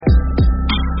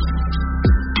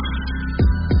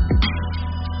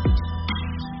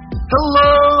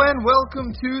Hello and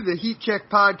welcome to the Heat Check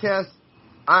Podcast.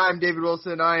 I'm David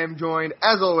Wilson. I am joined,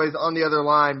 as always, on the other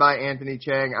line by Anthony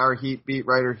Chang, our Heat beat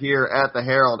writer here at the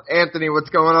Herald. Anthony, what's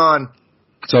going on?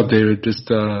 What's up, David?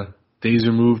 Just days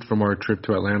removed from our trip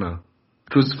to Atlanta.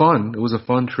 It was fun. It was a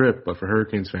fun trip, but for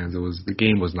Hurricanes fans, the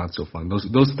game was not so fun.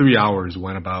 Those 3 hours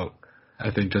went about,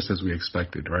 I think, just as we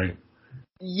expected, right?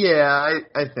 Yeah,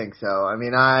 I think so. I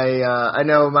mean, I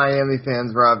know Miami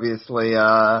fans were obviously,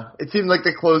 it seemed like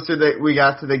the closer that we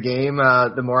got to the game,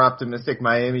 the more optimistic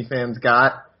Miami fans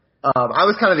got. I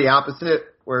was kind of the opposite,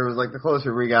 where it was like the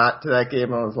closer we got to that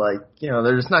game, I was like,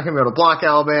 they're just not going to be able to block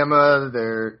Alabama.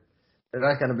 They're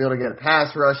not going to be able to get a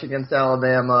pass rush against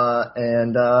Alabama,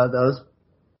 and those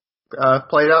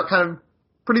played out kind of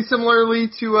pretty similarly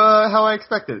to how I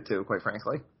expected it to, quite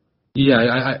frankly.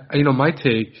 Yeah, my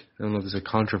take, I don't know if it's a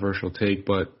controversial take,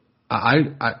 but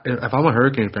if I'm a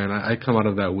Hurricane fan, I come out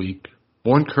of that week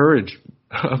more encouraged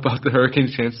about the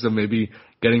Hurricanes' chances of maybe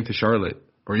getting to Charlotte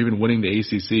or even winning the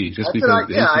ACC, just because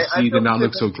the ACC did not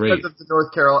look so great. Because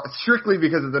of strictly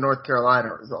because of the North Carolina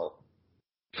result.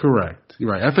 Correct.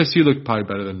 You're right. FSU looked probably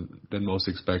better than most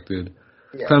expected.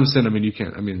 Yeah. Clemson,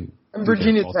 And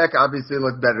Virginia Tech obviously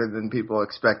looked better than people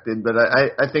expected, but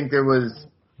I think there was,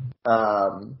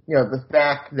 the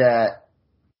fact that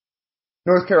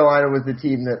North Carolina was the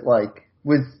team that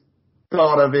was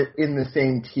thought of it in the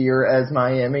same tier as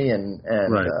Miami, and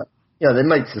right. They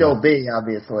might still be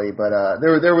obviously, but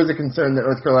there was a concern that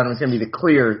North Carolina was going to be the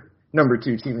clear number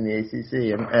 2 team in the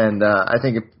ACC, and I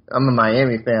think if I'm a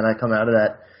Miami fan, I come out of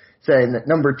that saying that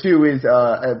number 2 is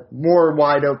a more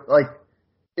wide open,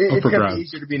 it's going to be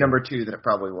easier to be number 2 than it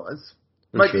probably was.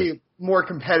 Might be more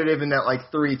competitive in that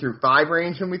 3 through 5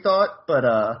 range than we thought, but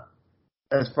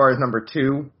as far as number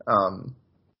 2,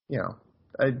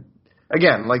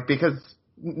 because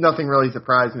nothing really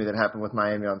surprised me that happened with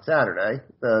Miami on Saturday.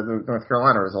 The North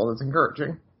Carolina result is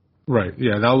encouraging. Right.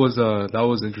 Yeah, that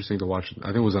was interesting to watch. I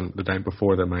think it was on the night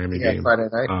before the Miami game. Friday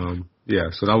night.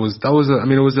 So that was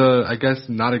I guess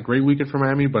not a great weekend for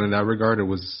Miami, but in that regard, it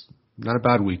was not a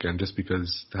bad weekend just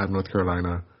because to have North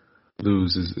Carolina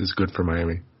lose is good for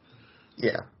Miami.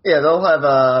 Yeah, they'll have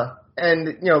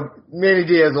Manny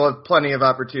Diaz will have plenty of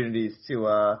opportunities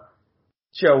to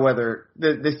show whether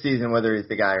this season whether he's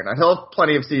the guy or not. He'll have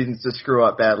plenty of seasons to screw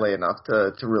up badly enough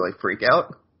to really freak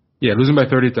out. Yeah, losing by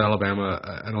 30 to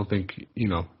Alabama, I don't think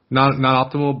not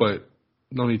optimal, but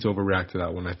no need to overreact to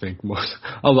that one. I think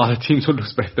a lot of teams will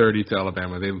lose by 30 to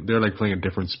Alabama. They're playing a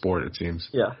different sport, it seems.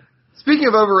 Yeah. Speaking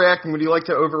of overreacting, would you like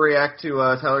to overreact to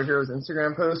Tyler Herro's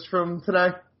Instagram post from today?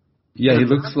 Yeah, he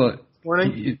looks like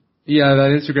morning.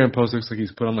 That Instagram post looks like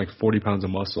he's put on 40 pounds of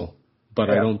muscle,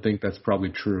 but I don't think that's probably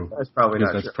true. That's probably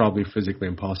not true. That's probably physically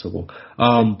impossible. But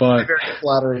a very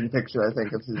flattering picture, I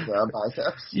think, of his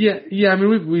biceps. Yeah.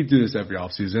 We do this every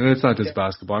offseason, and it's not just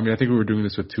basketball. I think we were doing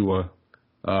this with Tua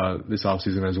this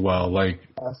offseason as well.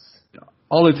 Yes.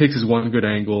 All it takes is one good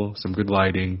angle, some good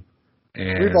lighting,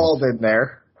 and we've all been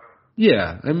there.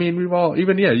 Yeah, we've all,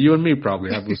 even you and me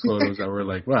probably have those photos that we're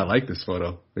like, well, I like this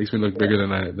photo. Makes me look bigger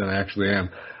than I actually am.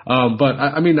 But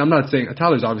I'm not saying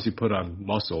Tyler's obviously put on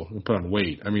muscle and put on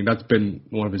weight. That's been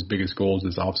one of his biggest goals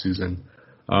this offseason.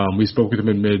 We spoke with him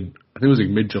in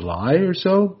mid-July or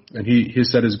so, and he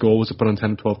said his goal was to put on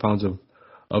 10 to 12 pounds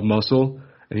of muscle,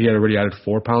 and he had already added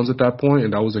 4 pounds at that point,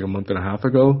 and that was a month and a half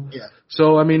ago. Yeah.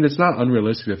 So it's not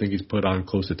unrealistic. I think he's put on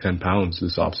close to 10 pounds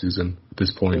this offseason at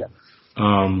this point.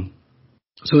 Yeah.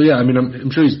 I'm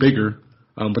sure he's bigger,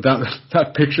 but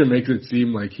that picture makes it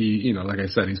seem like he, like I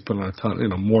said, he's put on a ton,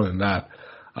 more than that.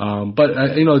 But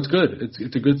it's good.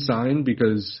 It's a good sign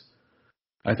because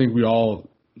I think we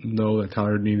all know that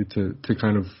Tyler needed to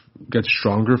kind of get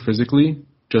stronger physically.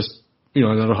 Just,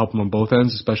 and that'll help him on both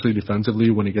ends, especially defensively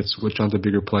when he gets switched onto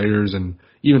bigger players and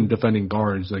even defending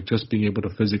guards, just being able to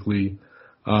physically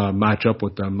match up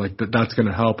with them. That's going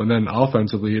to help. And then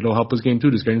offensively, it'll help his game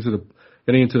too, just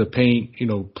getting into the paint,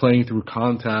 playing through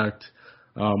contact.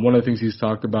 One of the things he's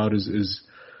talked about is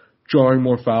drawing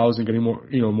more fouls and getting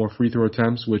more free throw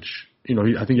attempts, which, I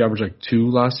think he averaged 2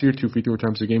 last year, 2 free throw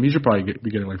attempts a game. He should probably be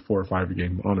getting 4 or 5 a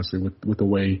game, honestly, with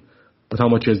how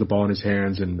much he has the ball in his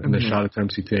hands and the shot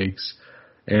attempts he takes.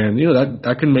 And,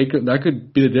 that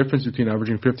could be the difference between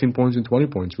averaging 15 points and 20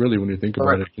 points, really, when you think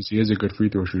about it, because he is a good free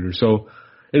throw shooter. So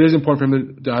it is important for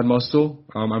him to add muscle.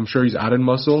 I'm sure he's added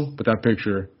muscle, but that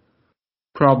picture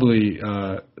probably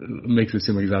makes it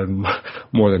seem like he's added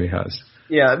more than he has.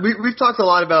 Yeah, we've talked a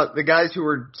lot about the guys who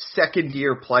were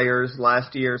second-year players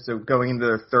last year, so going into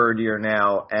their third year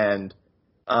now, and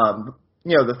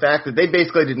the fact that they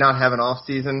basically did not have an off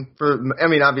season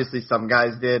obviously some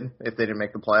guys did if they didn't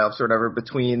make the playoffs or whatever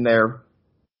between their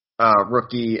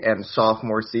rookie and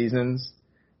sophomore seasons.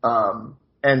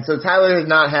 And so Tyler has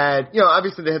not had,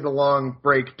 obviously they had the long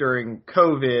break during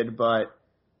COVID, but,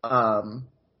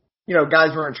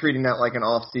 guys weren't treating that like an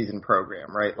off-season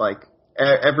program, right? Like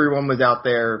everyone was out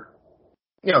there,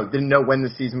 didn't know when the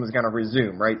season was going to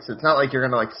resume, right? So it's not like you're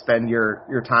going to like spend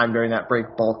your time during that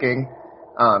break bulking,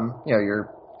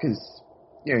 because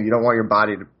you don't want your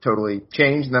body to totally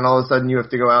change, and then all of a sudden you have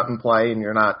to go out and play, and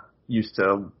you're not used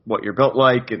to what you're built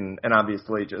like, and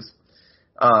obviously just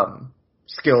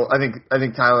skill. I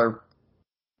think Tyler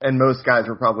and most guys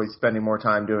were probably spending more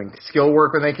time doing skill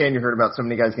work when they can. You heard about so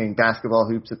many guys getting basketball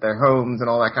hoops at their homes and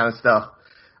all that kind of stuff.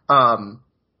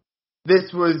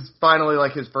 This was finally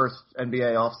like his first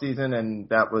NBA offseason, and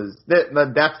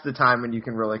that's the time when you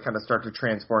can really kind of start to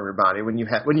transform your body, when you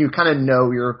kind of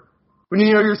know your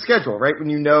schedule, right?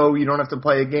 When you don't have to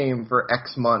play a game for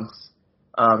X months,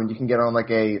 and you can get on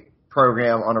like a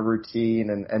program, on a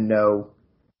routine, and know,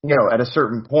 at a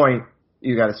certain point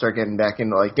you got to start getting back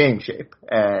into like game shape.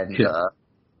 And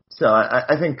so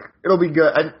I think it'll be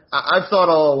good. I've thought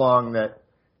all along that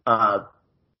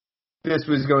this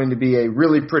was going to be a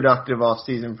really productive off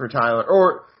season for Tyler,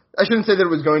 or I shouldn't say that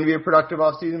it was going to be a productive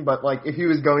off season, but like if he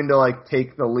was going to like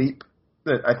take the leap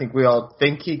that I think we all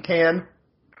think he can,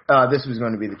 this was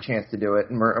going to be the chance to do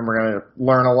it, and we're going to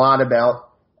learn a lot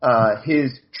about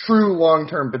his true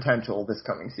long-term potential this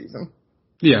coming season.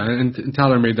 Yeah, and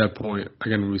Tyler made that point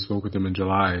again when we spoke with him in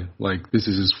July. Like, this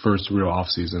is his first real off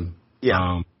season.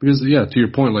 Yeah. Because to your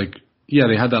point, like,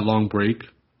 they had that long break,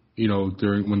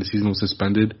 during when the season was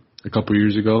suspended a couple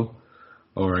years ago,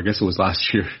 or I guess it was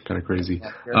last year. Kind of crazy.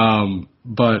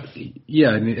 But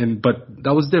but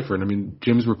that was different. I mean,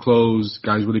 gyms were closed.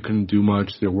 Guys really couldn't do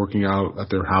much. They're working out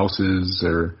at their houses,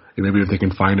 or maybe if they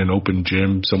can find an open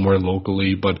gym somewhere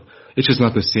locally. But it's just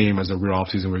not the same as a real off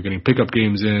season where you're getting pickup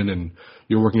games in, and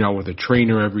you're working out with a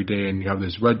trainer every day, and you have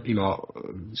this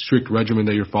strict regimen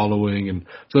that you're following. And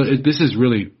so this is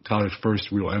really Tyler's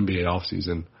first real NBA off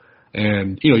season.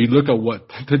 And you look at what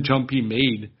the jump he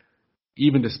made,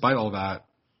 even despite all that.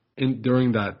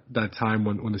 During that time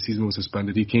when the season was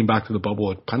suspended, he came back to the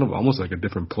bubble kind of almost like a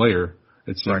different player.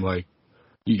 It seemed like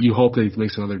you hope that he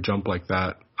makes another jump like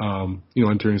that,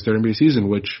 entering his third NBA season,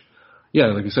 which,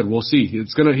 like I said, we'll see.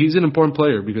 He's an important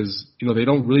player because, they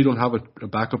don't have a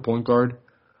backup point guard.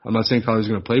 I'm not saying Tyler's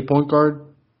going to play point guard,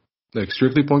 like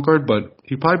strictly point guard, but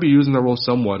he'd probably be using that role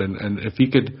somewhat. And if he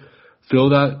could fill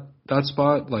that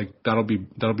spot, like that'll be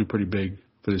pretty big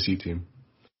for the C team.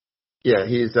 Yeah,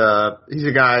 he's a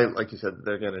guy, like you said, that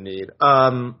they're going to need.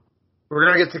 We're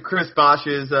going to get to Chris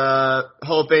Bosh's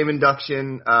Hall of Fame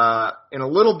induction in a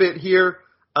little bit here.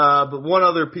 But one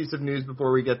other piece of news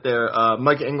before we get there.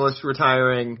 Mike English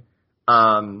retiring.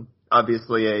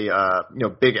 Obviously a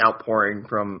big outpouring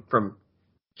from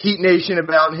Heat Nation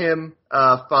about him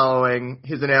following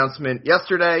his announcement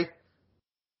yesterday.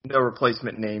 No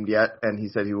replacement named yet, and he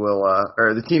said he will,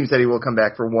 or the team said he will come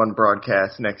back for one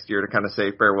broadcast next year to kind of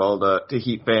say farewell to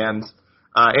Heat fans.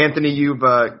 Anthony, you've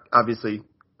obviously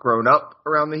grown up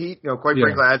around the Heat. Quite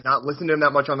frankly, I've not listened to him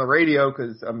that much on the radio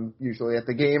because I'm usually at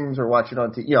the games or watching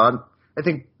on TV. I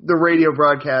think the radio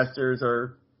broadcasters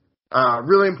are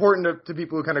really important to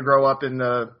people who kind of grow up in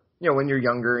the, when you're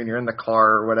younger and you're in the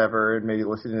car or whatever, and maybe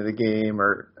listening to the game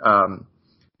or,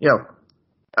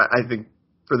 I think.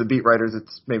 For the beat writers,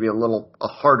 it's maybe a little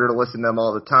harder to listen to them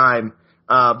all the time.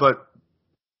 But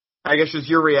I guess just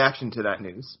your reaction to that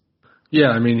news.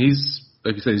 Yeah, I mean, he's,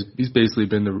 like you say, he's basically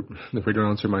been the radio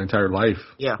announcer my entire life.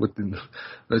 Yeah.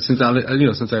 Since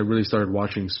I really started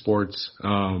watching sports,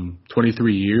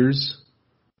 23 years.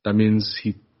 That means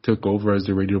he took over as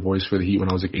the radio voice for the Heat when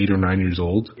I was like 8 or 9 years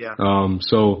old. Yeah.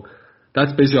 So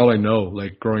that's basically all I know,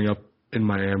 like growing up in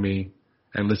Miami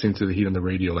and listening to the Heat on the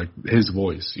radio, like his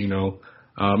voice,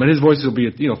 and his voice will be,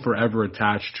 forever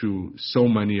attached to so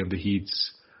many of the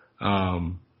Heat's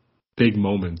big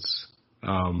moments.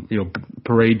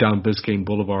 Parade down Biscayne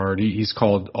Boulevard. He's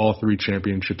called all 3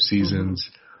 championship seasons.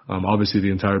 Obviously, the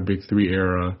entire Big 3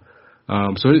 era.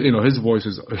 So his voice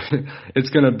is. It's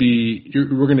gonna be.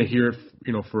 We're gonna hear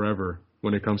it, forever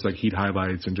when it comes to like Heat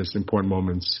highlights and just important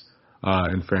moments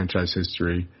in franchise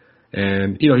history.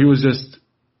 And he was just.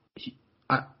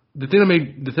 The thing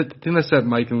that set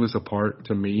Mike English apart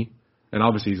to me, and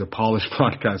obviously he's a polished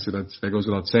broadcaster, that goes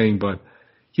without saying, but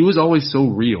he was always so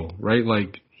real, right?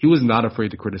 Like, he was not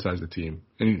afraid to criticize the team.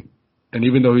 And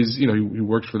even though he's, he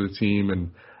worked for the team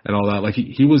and all that, like,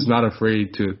 he was not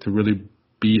afraid to really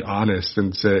be honest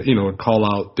and say, call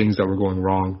out things that were going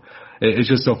wrong. It's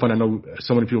just so fun. I know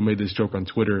so many people made this joke on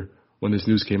Twitter when this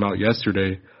news came out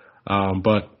yesterday.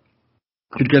 But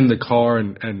you'd get in the car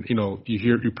and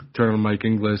you turn on Mike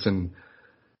Inglis and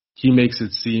he makes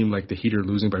it seem like the Heat are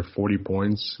losing by 40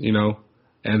 points,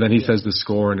 and then he says the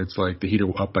score and it's like the Heat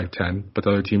are up by 10, but the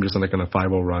other team just on a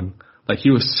 5-0 run. Like he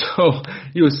was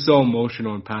so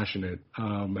emotional and passionate.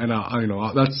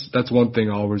 That's one thing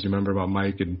I always remember about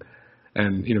Mike and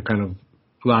kind of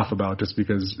laugh about, just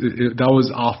because that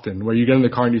was often where you get in the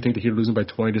car and you think the Heat are losing by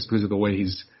 20 just because of the way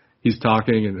he's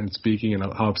talking and speaking and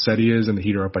how upset he is, and the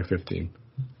Heat are up by 15.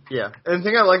 Yeah, and the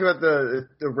thing I like about the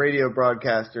radio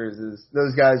broadcasters is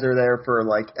those guys are there for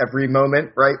like every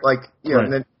moment, right? Like right.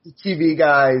 And the TV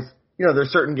guys, there's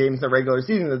certain games in the regular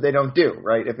season that they don't do,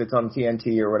 right? If it's on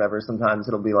TNT or whatever, sometimes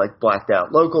it'll be like blacked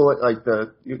out local, like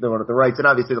the one with the rights, and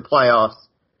obviously the playoffs,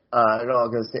 it all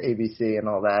goes to ABC and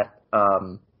all that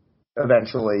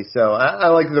eventually. So I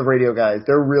like the radio guys.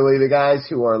 They're really the guys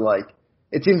who are like,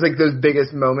 it seems like those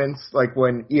biggest moments, like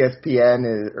when ESPN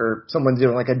or someone's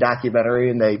doing like a documentary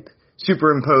and they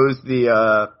superimpose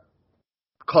the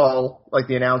call, like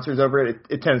the announcers over it,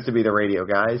 it tends to be the radio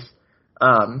guys.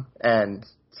 And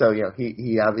so,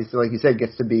 he obviously, like you said,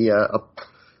 gets to be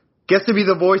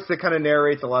the voice that kind of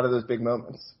narrates a lot of those big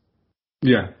moments.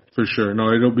 Yeah, for sure.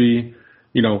 No, it'll be,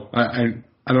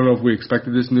 I don't know if we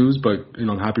expected this news, but,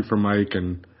 I'm happy for Mike,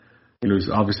 and, he's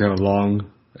obviously had a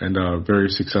long and very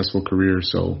successful career.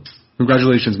 So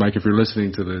congratulations, Mike, if you're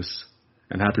listening to this,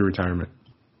 and happy retirement.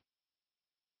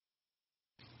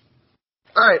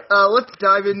 All right, let's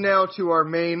dive in now to our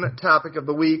main topic of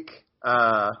the week.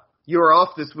 You were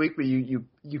off this week, but you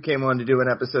came on to do an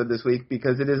episode this week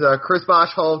because it is Chris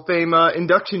Bosh Hall of Fame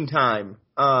induction time.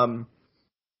 I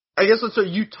guess let's start.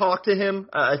 You talked to him.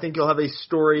 I think you'll have a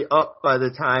story up by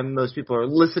the time most people are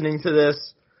listening to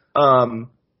this.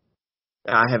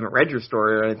 I haven't read your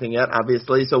story or anything yet,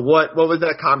 obviously. So what was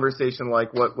that conversation like?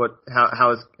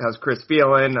 How's Chris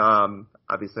feeling?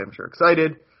 Obviously, I'm sure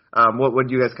excited. What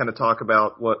do you guys kind of talk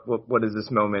about? What does this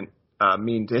moment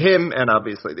mean to him and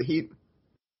obviously the Heat?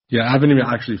 Yeah, I haven't even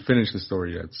actually finished the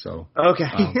story yet, so okay.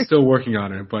 Still working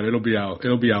on it, but it'll be out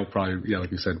probably, yeah,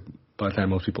 like you said, by the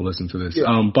time most people listen to this.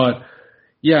 Yeah. But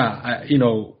yeah,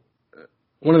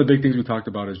 one of the big things we talked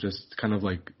about is just kind of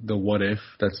like the what if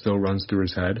that still runs through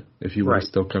his head if he would have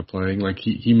still kept playing. Like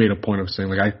he made a point of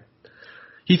saying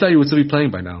he thought he would still be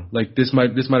playing by now. Like this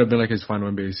might have been like his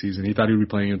final NBA season. He thought he would be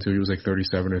playing until he was like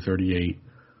 37 or 38.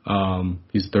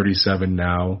 He's 37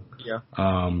 now.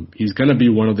 Yeah. He's gonna be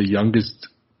one of the youngest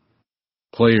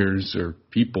players or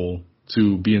people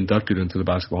to be inducted into the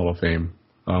Basketball Hall of Fame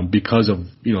because of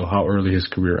how early his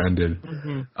career ended,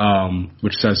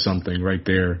 which says something right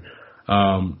there.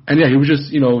 And yeah, he was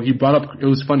just he brought up, it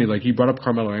was funny, like he brought up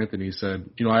Carmelo Anthony. He said,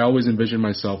 I always envisioned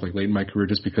myself like late in my career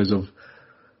just because of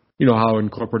how I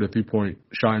incorporated a 3-point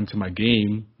shot into my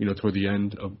game toward the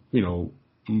end of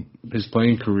his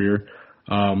playing career,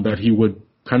 that he would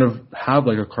kind of have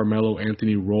like a Carmelo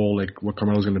Anthony role, like what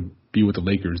Carmelo's going to be with the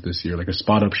Lakers this year, like a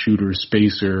spot-up shooter,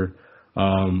 spacer,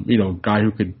 guy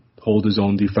who could hold his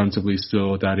own defensively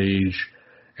still at that age,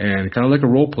 and kind of like a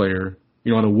role player,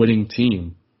 on a winning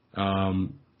team.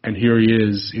 And here he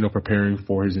is, preparing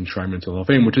for his enshrinement to the Hall of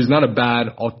Fame, which is not a bad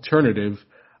alternative,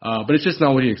 but it's just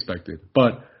not what he expected.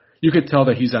 But you could tell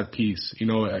that he's at peace. I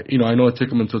know it took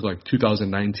him until like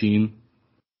 2019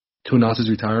 to announce his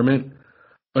retirement,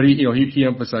 but he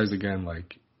emphasized again,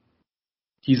 like,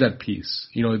 he's at peace.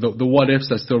 The what ifs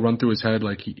that still run through his head,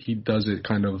 like he does it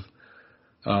kind of,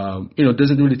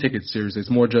 doesn't really take it seriously. It's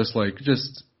more just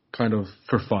kind of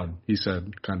for fun. He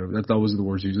said, kind of, that was the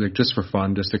words he used, like just for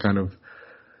fun, just to kind of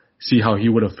see how he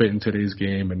would have fit in today's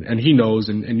game. And he knows,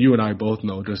 and you and I both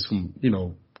know just from,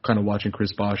 kind of watching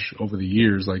Chris Bosh over the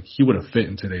years, like he would have fit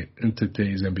into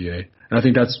today's NBA. And I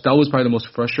think that was probably the most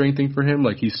frustrating thing for him.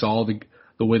 Like he saw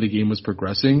the way the game was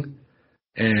progressing,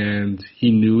 and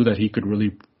he knew that he could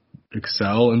really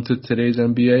excel into today's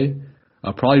NBA,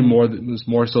 probably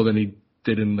more so than he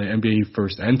did in the NBA he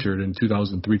first entered in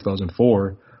 2003,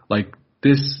 2004. Like,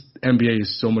 this NBA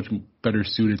is so much better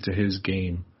suited to his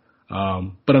game.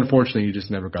 But unfortunately, he just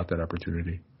never got that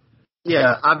opportunity.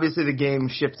 Yeah, obviously the game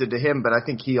shifted to him, but I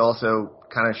think he also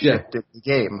kind of shifted the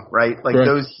game, right? Like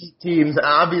those teams,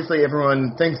 obviously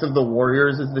everyone thinks of the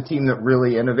Warriors as the team that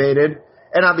really innovated,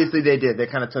 and obviously they did. They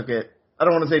kind of took it, I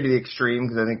don't want to say to the extreme,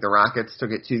 because I think the Rockets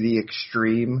took it to the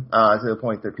extreme, to the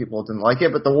point that people didn't like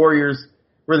it, but the Warriors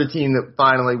were the team that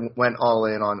finally went all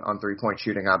in on three-point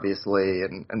shooting, obviously,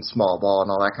 and small ball and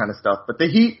all that kind of stuff. But the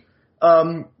Heat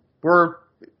were,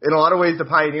 in a lot of ways, the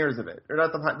pioneers of it.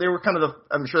 They were kind of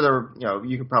I'm sure there were,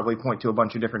 you could probably point to a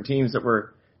bunch of different teams that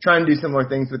were trying to do similar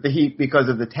things, but the Heat, because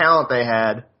of the talent they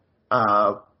had,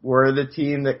 were the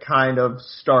team that kind of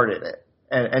started it.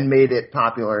 and made it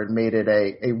popular and made it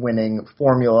a winning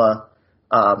formula.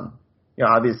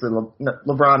 Obviously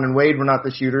LeBron and Wade were not the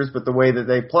shooters, but the way that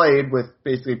they played with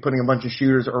basically putting a bunch of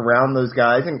shooters around those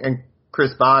guys, and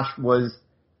Chris Bosh was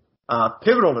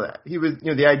pivotal to that. He was,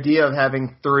 the idea of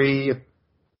having three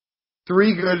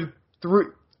to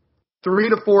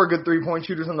four good 3-point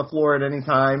shooters on the floor at any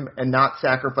time and not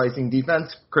sacrificing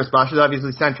defense. Chris Bosh is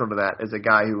obviously central to that as a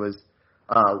guy who was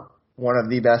one of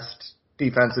the best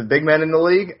defensive big men in the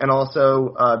league, and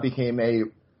also became a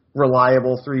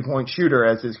reliable 3-point shooter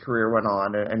as his career went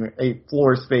on, and a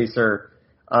floor spacer.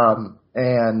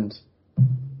 And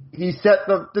he set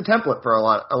the template for a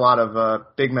lot of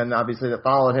big men, obviously, that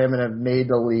followed him and have made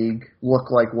the league look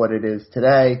like what it is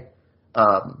today.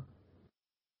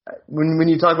 When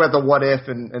you talk about the what if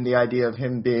and the idea of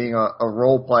him being a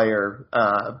role player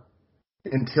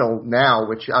until now,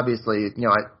 which obviously,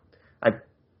 I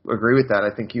agree with that.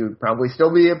 I think he would probably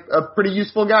still be a pretty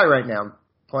useful guy right now,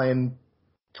 playing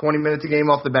 20 minutes a game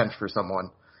off the bench for someone.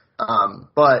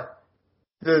 But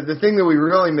the thing that we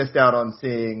really missed out on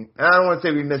seeing, and I don't want to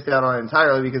say we missed out on it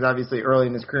entirely, because obviously early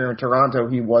in his career in Toronto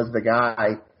he was the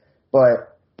guy,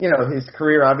 but his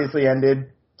career obviously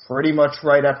ended pretty much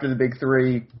right after the big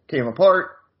three came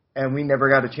apart, and we never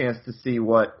got a chance to see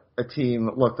what a team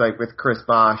looked like with Chris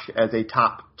Bosh as a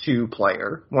top 2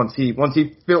 player once he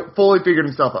fully figured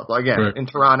himself up. Again, right. In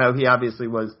Toronto he obviously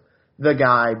was the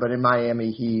guy, but in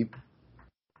Miami he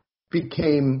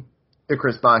became the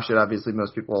Chris Bosh that obviously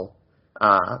most people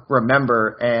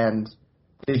remember. And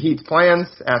the Heat's plans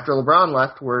after LeBron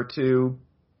left were to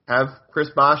have Chris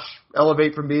Bosh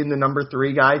elevate from being the number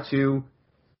 3 guy to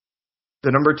the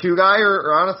number 2 guy,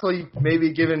 or honestly,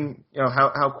 maybe given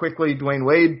how quickly Dwayne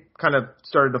Wade kind of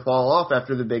started to fall off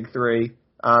after the big three,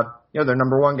 their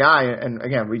number 1 guy. And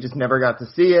again, we just never got to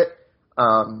see it.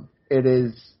 It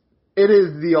is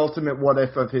the ultimate what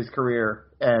if of his career,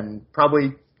 and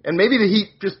maybe the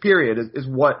Heat just period is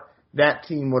what that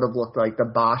team would have looked like, the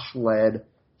Bosh-led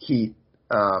Heat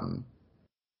of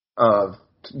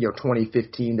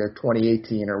 2015 to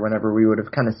 2018, or whenever we would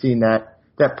have kind of seen that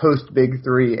post Big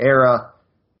Three era.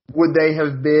 Would they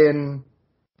have been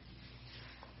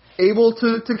able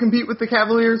to compete with the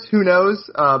Cavaliers? Who knows?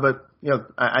 But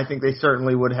I think they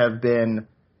certainly would have been.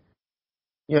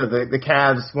 The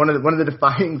Cavs, one of the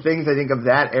defining things I think of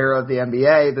that era of the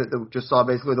NBA that just saw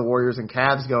basically the Warriors and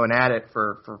Cavs going at it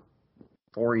for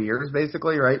 4 years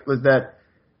basically, right? Was that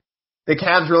the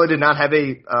Cavs really did not have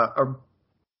a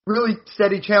really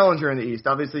steady challenger in the East.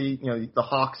 Obviously, the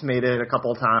Hawks made it a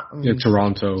couple of times. Yeah,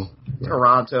 Toronto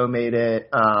made it.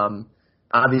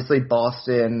 Obviously,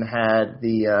 Boston had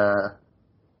the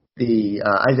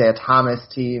Isaiah Thomas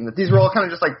team. These were all kind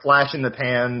of just like flash in the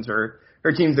pans, or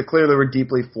teams that clearly were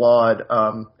deeply flawed.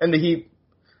 And the Heat,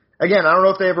 again, I don't know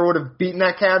if they ever would have beaten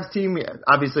that Cavs team.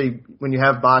 Obviously, when you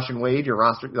have Bosh and Wade, your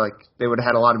roster, they would have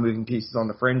had a lot of moving pieces on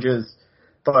the fringes.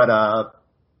 But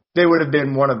they would have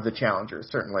been one of the challengers,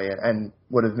 certainly, and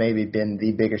would have maybe been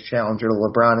the biggest challenger to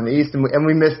LeBron in the East. And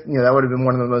we missed, that would have been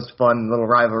one of the most fun little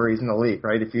rivalries in the league,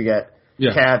 right? If you get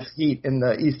Cavs Heat in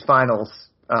the East Finals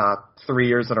 3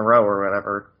 years in a row or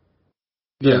whatever.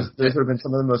 Those would have been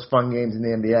some of the most fun games in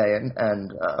the NBA.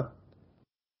 And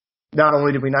not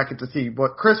only did we not get to see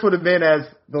what Chris would have been as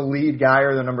the lead guy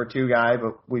or the number 2 guy,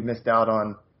 but we missed out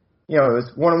on, it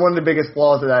was one of the biggest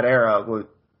flaws of that era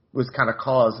was kind of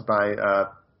caused by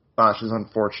Bosh's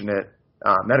unfortunate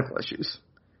medical issues.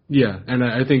 Yeah, and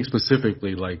I think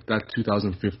specifically that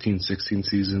 2015-16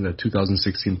 season, the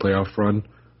 2016 playoff run,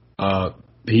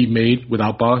 he made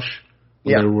without Bosh.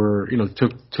 There were,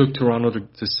 took Toronto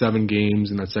to 7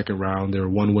 games in that second round. They were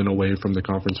 1 win away from the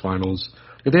conference finals.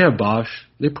 If they had Bosh,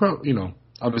 they probably,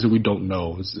 obviously we don't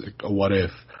know. It's like a what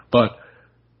if, but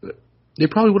they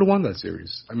probably would have won that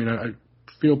series. I mean, I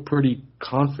feel pretty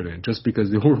confident just because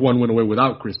they were 1 win away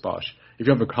without Chris Bosh. If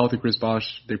you have a healthy Chris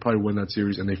Bosh, they probably win that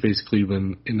series, and they face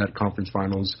Cleveland in that conference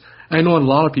finals. And I know a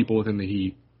lot of people within the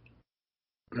Heat,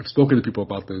 I've spoken to people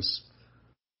about this,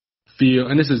 feel,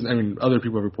 and other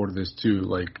people have reported this too,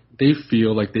 they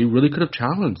feel like they really could have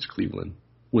challenged Cleveland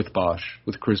with Bosh,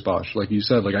 with Chris Bosh. Like you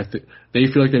said, they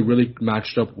feel like they really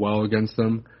matched up well against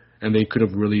them, and they could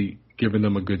have really given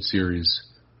them a good series.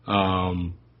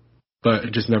 But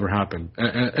it just never happened.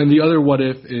 And the other what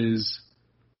if is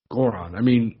Goran. I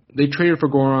mean, they traded for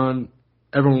Goran.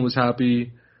 Everyone was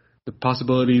happy. The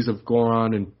possibilities of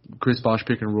Goran and Chris Bosh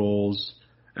pick and rolls,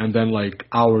 and then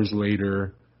hours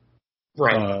later,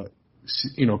 right.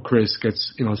 Chris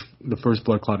gets, the first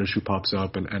blood clot issue pops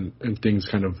up, and things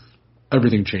kind of,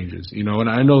 everything changes, And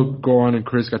I know Goran and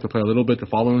Chris got to play a little bit the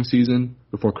following season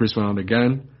before Chris went out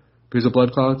again because of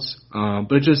blood clots.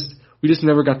 But it just we just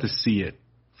never got to see it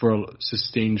for a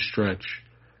sustained stretch.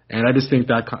 And I just think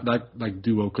that like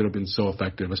duo could have been so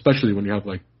effective, especially when you have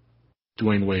like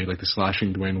Dwayne Wade, like the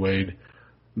slashing Dwayne Wade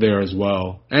there as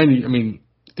well. And I mean,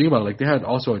 think about it, like they had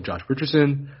also a Josh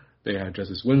Richardson, they had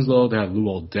Justice Winslow, they had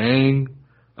Luol Deng,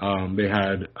 they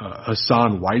had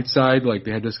Hassan Whiteside, like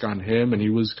they had just gotten him and he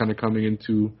was kind of coming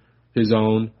into his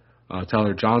own.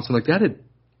 Tyler Johnson, like they had a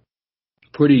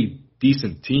pretty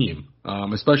decent team,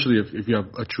 especially if you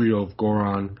have a trio of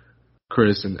Goran,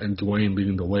 Chris, and Dwayne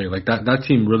leading the way. Like that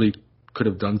team really could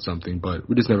have done something, but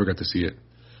we just never got to see it.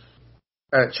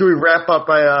 All right, should we wrap up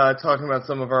by talking about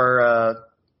some of our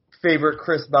favorite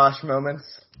Chris Bosh moments?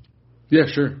 Yeah,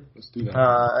 sure. Let's do that.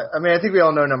 I mean, I think we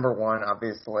all know number one,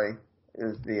 obviously,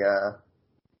 is the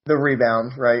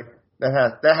rebound, right?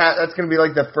 That's going to be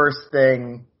like the first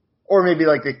thing, or maybe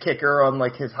like the kicker on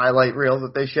like his highlight reel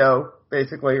that they show,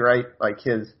 basically, right? Like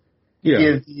he is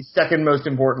the second most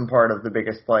important part of the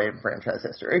biggest play in franchise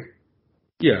history.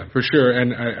 Yeah, for sure.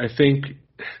 And I think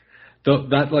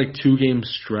that like 2-game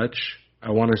stretch, I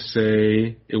want to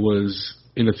say it was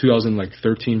in the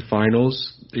 2013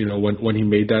 finals, you know, when he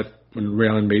made that, when Ray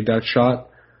Allen made that shot.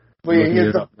 Well, yeah,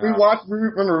 we rewatched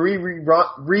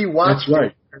That's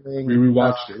right. We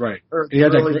rewatched it, right. He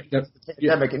had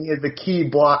pandemic, and he had the key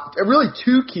block, really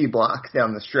two key blocks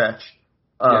down the stretch.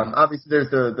 Obviously,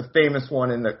 there's the famous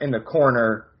one in the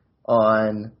corner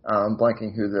on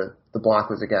blanking who the block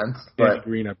was against, but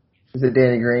Green. Is it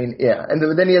Danny Green? Yeah, and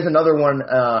then he has another one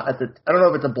I don't know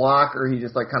if it's a block or he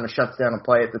just like kind of shuts down a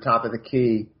play at the top of the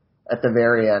key at the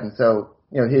very end. So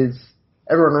you know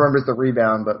everyone remembers the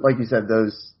rebound, but like you said,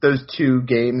 those 2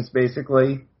 games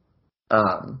basically,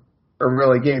 or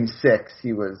really game 6,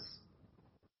 he was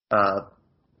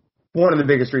one of the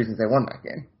biggest reasons they won that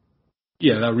game.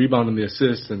 Yeah, that rebound and the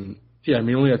assist, and yeah, I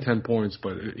mean, only had 10 points,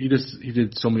 but he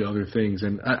did so many other things,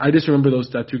 and I just remember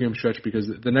that 2-game stretch because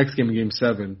the next game, Game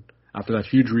 7, after that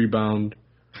huge rebound,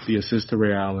 the assist to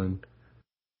Ray Allen,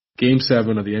 Game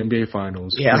 7 of the NBA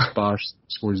Finals, Chris Bosh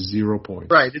scored 0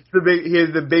 points. Right, he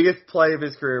has the biggest play of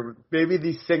his career. Maybe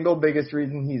the single biggest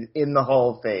reason he's in the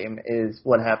Hall of Fame is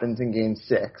what happens in Game 6.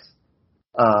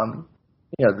 You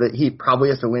know, that he probably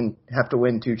have to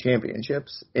win 2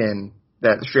 championships in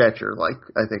that stretch, or like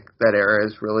I think that era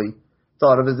is really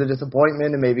thought of as a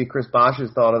disappointment, and maybe Chris Bosh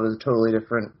is thought of as a totally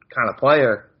different kind of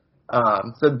player.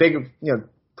 So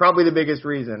probably the biggest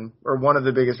reason, or one of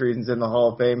the biggest reasons in the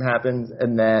Hall of Fame happens,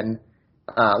 and then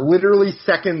literally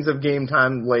seconds of game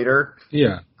time later.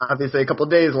 Yeah. Obviously a couple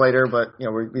of days later, but you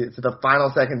know it's the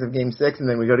final seconds of Game 6, and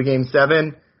then we go to Game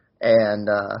 7, and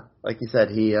like you said,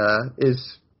 he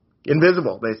is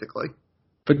invisible basically.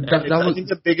 But that was, I think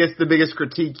the biggest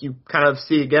critique you kind of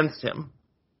see against him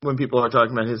when people are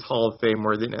talking about his Hall of Fame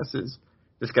worthiness is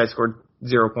this guy scored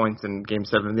 0 points in Game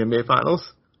 7 of the NBA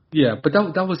Finals. Yeah, but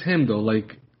that was him though.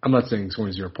 Like, I'm not saying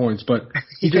scoring 0 points, but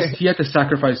he had to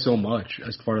sacrifice so much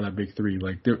as part of that big 3.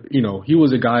 Like, he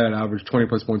was a guy that averaged 20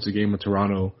 plus points a game in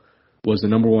Toronto, was the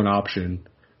number 1 option.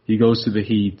 He goes to the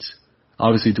Heat.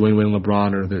 Obviously, Dwayne Wade and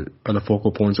LeBron are the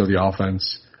focal points of the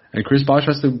offense. And Chris Bosh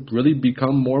has to really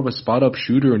become more of a spot-up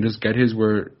shooter and just get his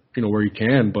where he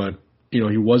can. But he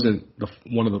wasn't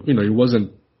one of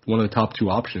the top 2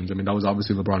 options. I mean, that was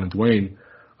obviously LeBron and Dwayne.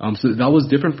 So that was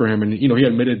different for him. And he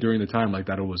admitted during the time like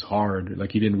that it was hard.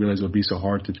 Like he didn't realize it would be so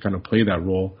hard to kind of play that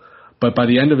role. But by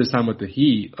the end of his time with the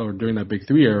Heat, or during that Big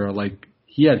 3 era, like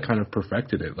he had kind of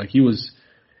perfected it. Like he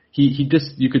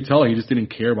just, you could tell he just didn't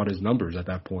care about his numbers at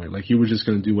that point. Like he was just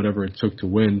going to do whatever it took to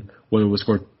win, whether it was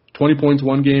score 20 points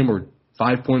one game or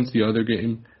 5 points the other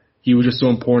game. He was just so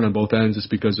important on both ends just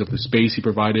because of the space he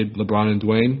provided LeBron and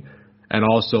Dwayne. And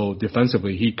also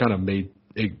defensively, he kind of made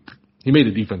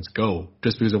the defense go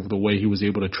just because of the way he was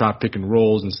able to trap pick and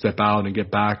rolls and step out and get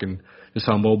back, and just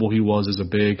how mobile he was as a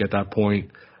big at that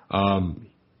point. And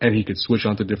he could switch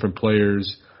onto different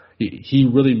players. He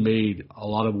really made a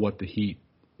lot of what the Heat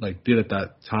did at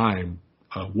that time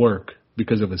work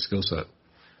because of his skill set.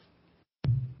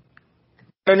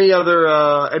 Any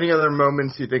other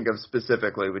moments you think of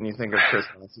specifically when you think of Chris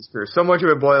Bosh's career? So much of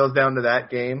it boils down to that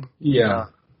game. Yeah.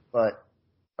 But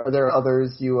are there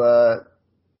others you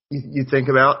think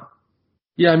about?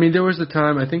 Yeah, I mean, there was a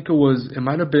time, I think it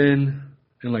might have been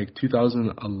in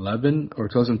 2011 or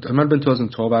 2000. It might have been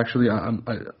 2012 actually. I'm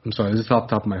sorry, this is off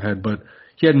the top of my head, but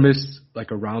he had missed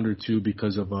a round or 2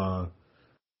 because of I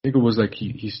think it was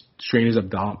he strained his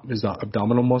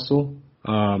abdominal muscle.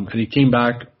 And he came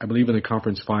back, I believe, in the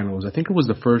conference finals. I think it was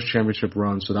the first championship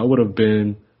run, so that would have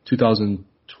been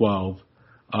 2012.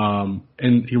 And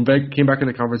he came back in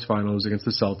the conference finals against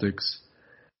the Celtics.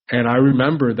 And I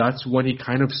remember that's when he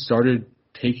kind of started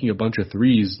taking a bunch of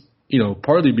threes,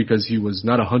 partly because he was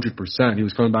not 100%. He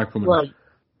was coming back from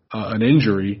an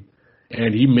injury,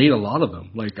 and he made a lot of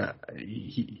them. Like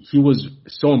he was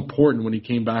so important when he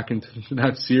came back into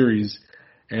that series,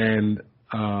 and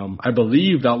I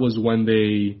believe that was when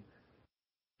that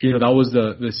was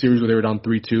the series where they were down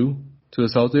 3-2 to the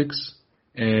Celtics,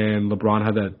 and LeBron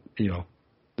had that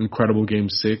incredible Game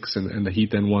 6, and the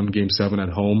Heat then won Game 7 at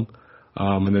home,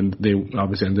 and then they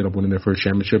obviously ended up winning their first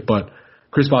championship. But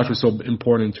Chris Bosh was so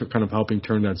important to kind of helping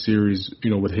turn that series,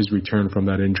 with his return from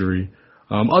that injury.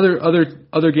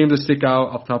 Other games that stick out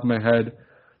off the top of my head,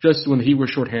 just when the Heat were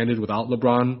shorthanded without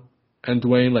LeBron and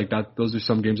Dwayne, like that. Those are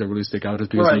some games that really stick out,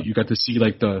 just because you got to see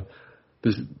like the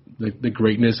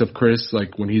greatness of Chris,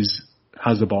 like when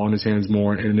has the ball in his hands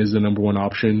more and is the number one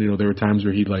option. There were times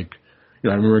where I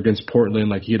remember against Portland,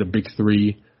 like he had a big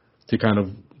three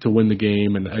to win the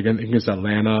game, and again against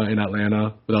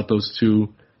Atlanta, without those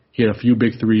two, he had a few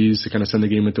big threes to kind of send the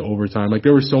game into overtime. Like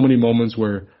there were so many moments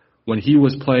where when he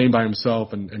was playing by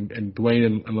himself and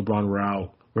Dwayne and LeBron were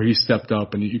out, where he stepped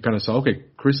up and you kind of saw, okay,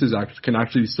 Chris can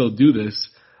actually still do this.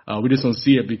 We just don't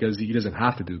see it because he doesn't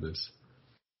have to do this.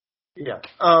 Yeah.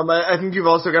 I think you've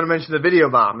also got to mention the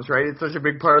video bombs, right? It's such a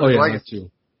big part of the legacy. That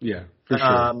too. Yeah, for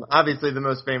sure. Obviously the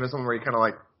most famous one where he kind of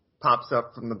like pops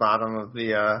up from the bottom of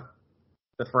the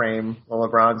frame while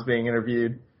LeBron's being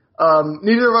interviewed.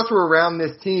 Neither of us were around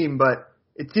this team, but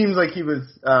it seems like he was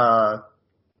a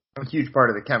huge part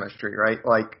of the chemistry, right?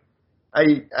 Like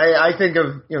I think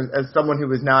of as someone who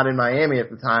was not in Miami at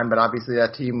the time, but obviously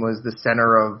that team was the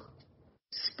center of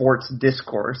sports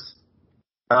discourse.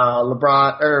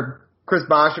 Chris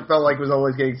Bosh, it felt like was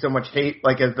always getting so much hate,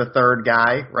 like as the third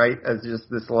guy, right? As just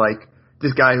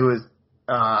this guy who is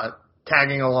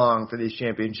tagging along for these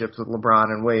championships with LeBron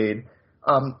and Wade.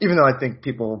 Even though I think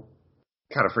people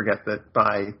kind of forget that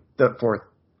by the fourth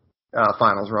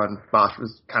finals run, Bosh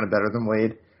was kind of better than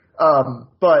Wade.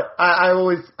 But I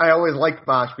always liked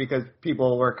Bosh because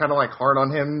people were kind of like hard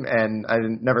on him, and I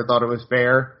never thought it was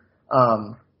fair.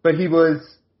 But he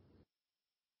was,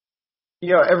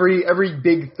 every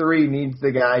big three needs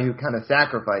the guy who kind of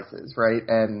sacrifices, right?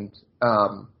 And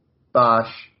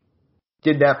Bosh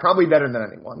did that probably better than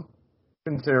anyone,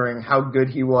 considering how good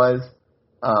he was.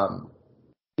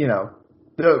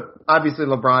 Obviously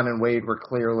LeBron and Wade were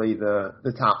clearly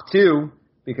the top two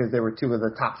because they were two of the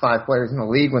top 5 players in the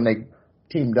league when they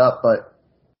teamed up. But,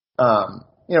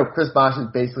 Chris Bosh is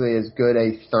basically as good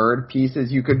a third piece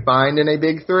as you could find in a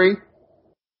big three.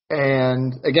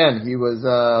 And again, he was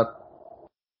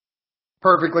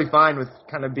perfectly fine with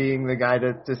kind of being the guy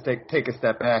to just take a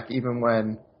step back, even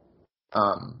when,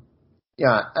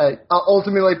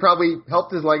 ultimately probably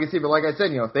helped his legacy. But like I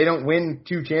said, if they don't win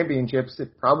 2 championships,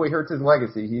 it probably hurts his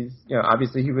legacy. He's,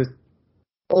 obviously he was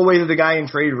always the guy in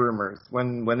trade rumors.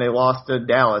 When they lost to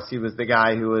Dallas, he was the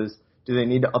guy who was, do they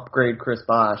need to upgrade Chris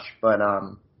Bosh? But,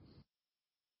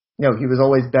 he was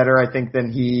always better, I think,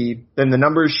 than the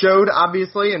numbers showed,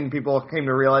 obviously, and people came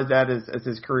to realize that as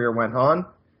his career went on.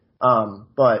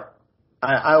 But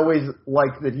I always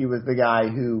liked that he was the guy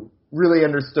who really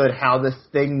understood how this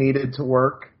thing needed to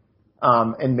work,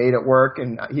 and made it work.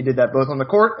 And he did that both on the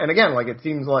court. And again, like it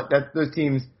seems like that those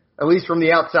teams, at least from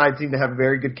the outside, seem to have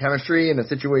very good chemistry in a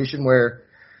situation where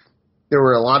there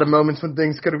were a lot of moments when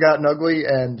things could have gotten ugly.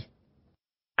 And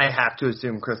I have to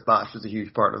assume Chris Bosh was a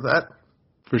huge part of that.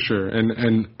 For sure.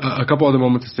 And a couple other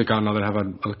moments to stick out now that I have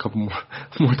a couple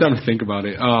more time to think about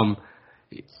it.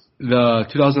 The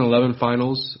 2011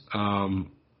 finals,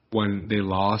 when they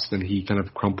lost and he kind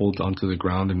of crumpled onto the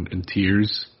ground in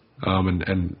tears.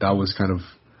 And that was kind of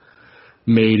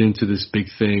made into this big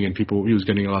thing, and he was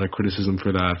getting a lot of criticism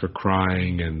for that, for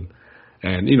crying and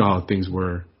how things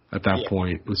were at that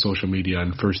point with social media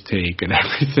and First Take and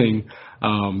everything.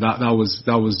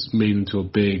 That was made into a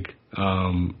big,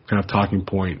 kind of talking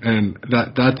point. And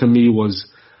that to me was,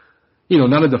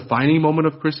 not a defining moment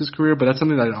of Chris's career, but that's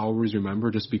something that I always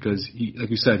remember just because he, like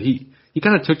you said, he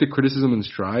kind of took the criticism in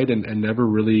stride and never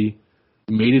really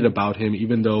made it about him,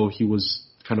 even though he was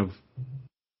kind of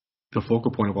the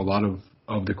focal point of a lot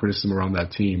of the criticism around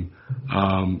that team.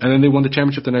 And then they won the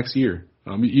championship the next year.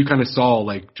 You kind of saw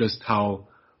like just how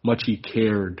much he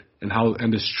cared and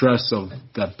the stress of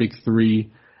that big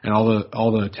three and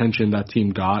all the attention that team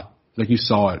got. Like you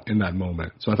saw it in that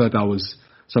moment. So I thought that was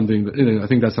something that, I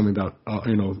think that's something that,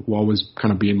 will always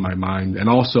kind of be in my mind. And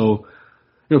also,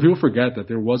 people forget that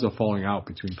there was a falling out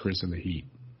between Chris and the Heat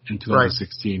in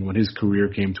 2016 when his career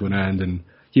came to an end, and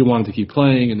he wanted to keep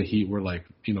playing, and the Heat were like,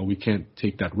 we can't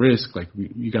take that risk. Like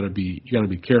you gotta be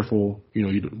careful.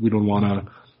 We don't want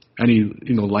any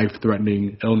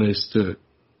life-threatening illness to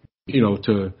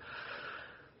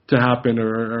to happen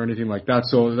or anything like that.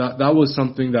 So that was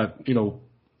something that,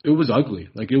 it was ugly.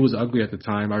 Like, it was ugly at the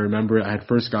time. I remember I had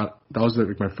that was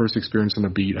like my first experience on the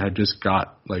beat. I had just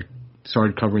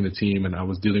started covering the team, and I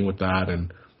was dealing with that,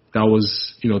 and that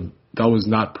was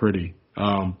not pretty.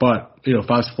 But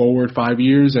fast forward 5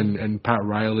 years, and Pat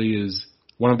Riley is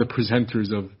one of the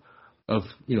presenters of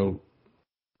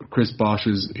Chris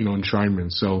Bosh's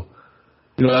enshrinement. So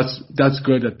that's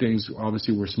good that things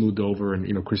obviously were smoothed over,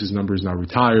 and Chris's number is now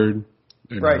retired.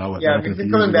 Right. He's been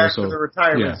coming back for the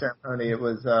retirement ceremony. It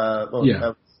was that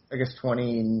was, I guess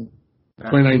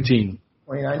 2019.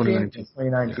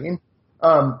 2019.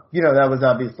 That was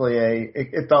obviously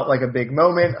it felt like a big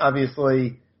moment.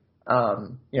 Obviously,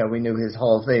 we knew his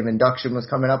Hall of Fame induction was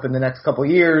coming up in the next couple of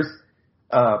years.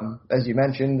 As you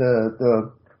mentioned,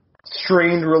 the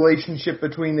strained relationship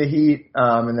between the Heat,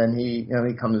 and then he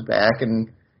comes back and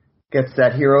gets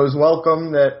that hero's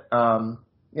welcome that,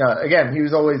 again, he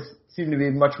was always seemed to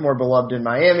be much more beloved in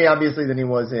Miami, obviously, than he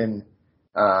was in,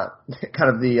 kind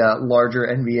of the, larger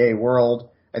NBA world.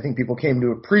 I think people came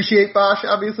to appreciate Bosh,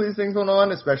 obviously, as things went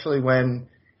on, especially when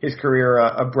his career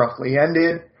abruptly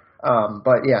ended.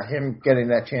 But yeah, him getting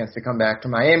that chance to come back to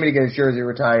Miami to get his jersey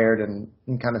retired and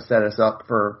kind of set us up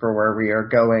for where we are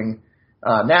going.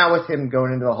 Now with him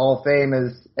going into the Hall of Fame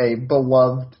as a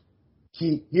beloved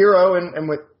hero and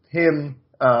with him,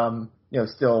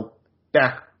 still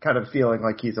back kind of feeling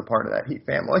like he's a part of that Heat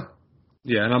family.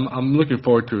 Yeah, and I'm looking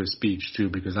forward to his speech too,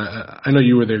 because I know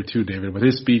you were there too, David, but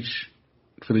his speech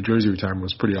for the jersey retirement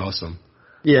was pretty awesome.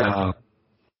 Yeah.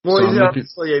 Well, he's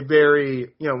obviously a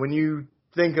very, when you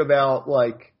think about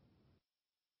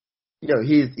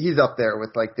he's up there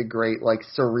with the great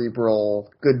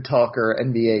cerebral, good talker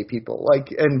NBA people.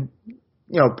 And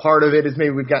part of it is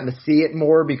maybe we've gotten to see it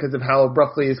more because of how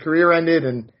abruptly his career ended.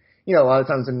 And a lot of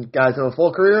times when guys have a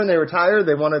full career and they retire,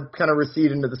 they want to kind of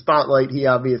recede into the spotlight. He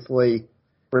obviously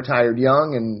retired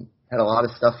young and had a lot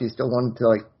of stuff he still wanted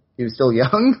to he was still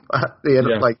young.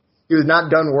 He was not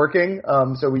done working.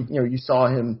 So you saw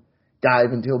him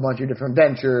dive into a bunch of different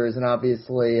ventures, and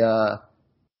obviously,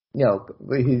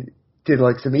 he did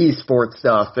some esports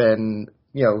stuff and,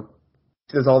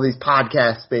 does all these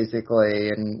podcasts basically.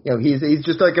 And, he's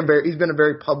just he's been a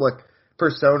very public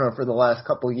persona for the last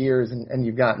couple of years, and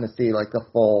you've gotten to see the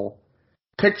full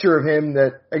picture of him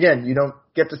that, again, you don't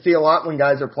get to see a lot when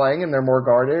guys are playing and they're more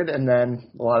guarded. And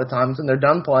then a lot of times when they're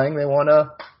done playing, they want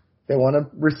to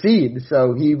recede.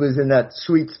 So he was in that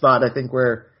sweet spot, I think,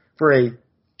 where for a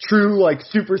true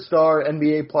superstar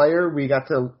NBA player, we got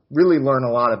to really learn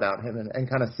a lot about him and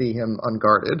kind of see him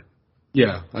unguarded.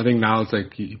 Yeah, I think now it's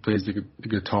he plays the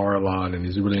guitar a lot, and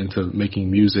he's really into making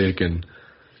music, and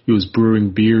he was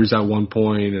brewing beers at one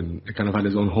point and kind of had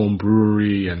his own home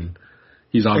brewery, and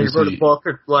he's obviously he wrote a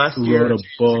book last year. Wrote a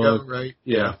book, ago, right?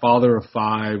 Yeah, father of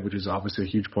 5, which is obviously a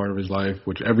huge part of his life,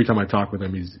 which every time I talk with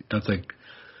him, when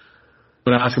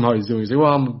I ask him how he's doing, he's like,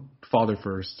 well, I'm a father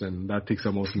first, and that takes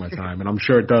up most of my time. And I'm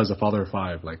sure it does, a father of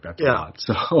 5, that's a lot.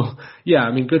 So, yeah,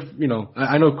 I mean, good,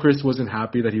 I know Chris wasn't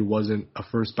happy that he wasn't a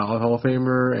first ballot Hall of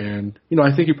Famer, and,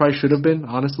 I think he probably should have been,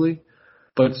 honestly.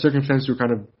 But circumstances were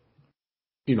kind of,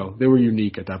 they were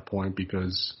unique at that point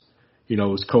because, it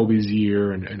was Kobe's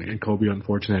year, and Kobe,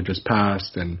 unfortunately, had just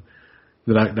passed, and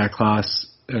that class,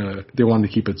 they wanted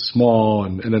to keep it small,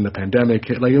 and then the pandemic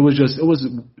hit. It was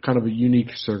kind of a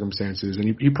unique circumstances,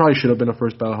 and he probably should have been a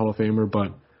first ballot Hall of Famer,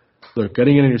 but look,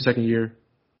 getting in your second year,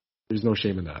 there's no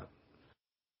shame in that.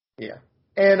 Yeah.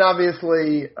 And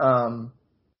obviously, we're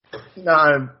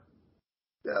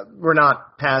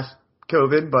not past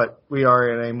COVID, but we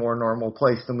are in a more normal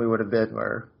place than we would have been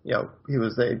where, he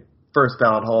was a first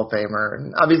ballot Hall of Famer.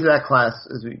 And obviously that class,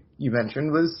 as you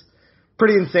mentioned, was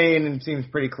pretty insane, and it seems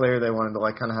pretty clear they wanted to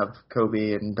kind of have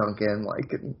Kobe and Duncan,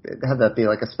 have that be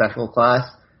a special class.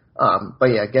 But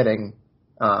yeah, getting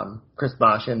Chris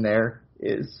Bosh in there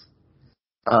is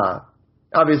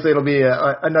obviously it'll be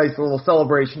a nice little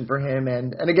celebration for him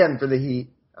and again for the Heat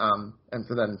and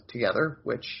for them together,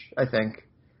 which I think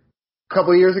a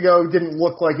couple of years ago didn't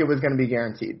look like it was going to be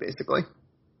guaranteed, basically.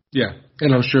 Yeah,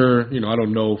 and I'm sure, I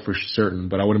don't know for certain,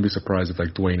 but I wouldn't be surprised if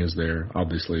Dwayne is there,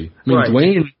 obviously. I mean, right.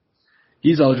 Dwayne,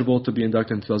 he's eligible to be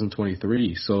inducted in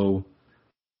 2023, so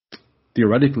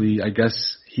theoretically, I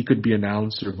guess he could be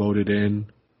announced or voted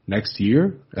in next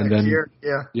year. Next year,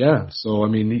 yeah. Yeah, so, I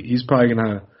mean, he's probably going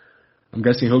to, I'm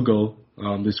guessing he'll go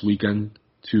this weekend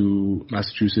to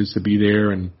Massachusetts to be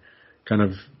there and kind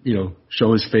of,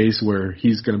 show his face where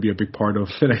he's going to be a big part of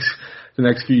the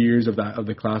next few years of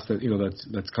the class that,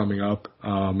 that's coming up.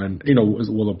 And,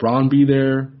 will LeBron be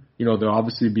there? There'll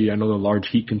obviously be, I know the large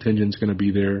Heat contingent's going to be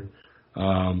there.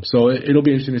 So it'll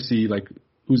be interesting to see,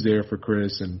 who's there for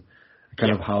Chris and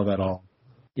kind of how that all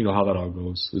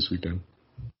goes this weekend.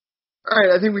 All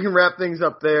right, I think we can wrap things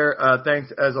up there.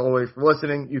 Thanks, as always, for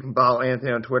listening. You can follow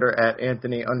Anthony on Twitter at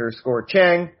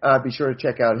Anthony_Chang. Be sure to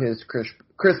check out his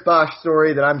Chris Bosh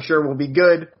story that I'm sure will be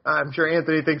good. I'm sure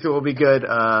Anthony thinks it will be good.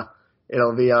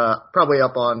 It'll be probably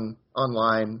up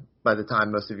online by the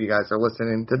time most of you guys are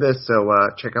listening to this, so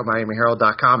check out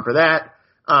MiamiHerald.com for that.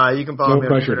 You can follow me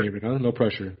on Twitter. David, huh? No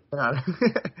pressure.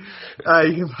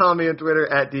 You can follow me on Twitter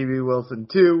at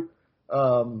DBWilson2.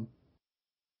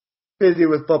 Busy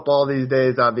with football these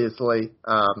days, obviously.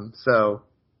 So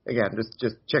again,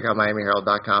 just check out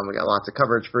MiamiHerald.com. We got lots of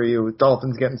coverage for you.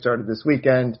 Dolphins getting started this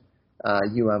weekend.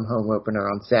 home opener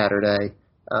on Saturday,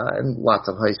 and lots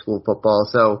of high school football.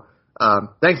 So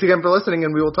thanks again for listening,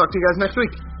 and we will talk to you guys next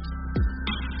week.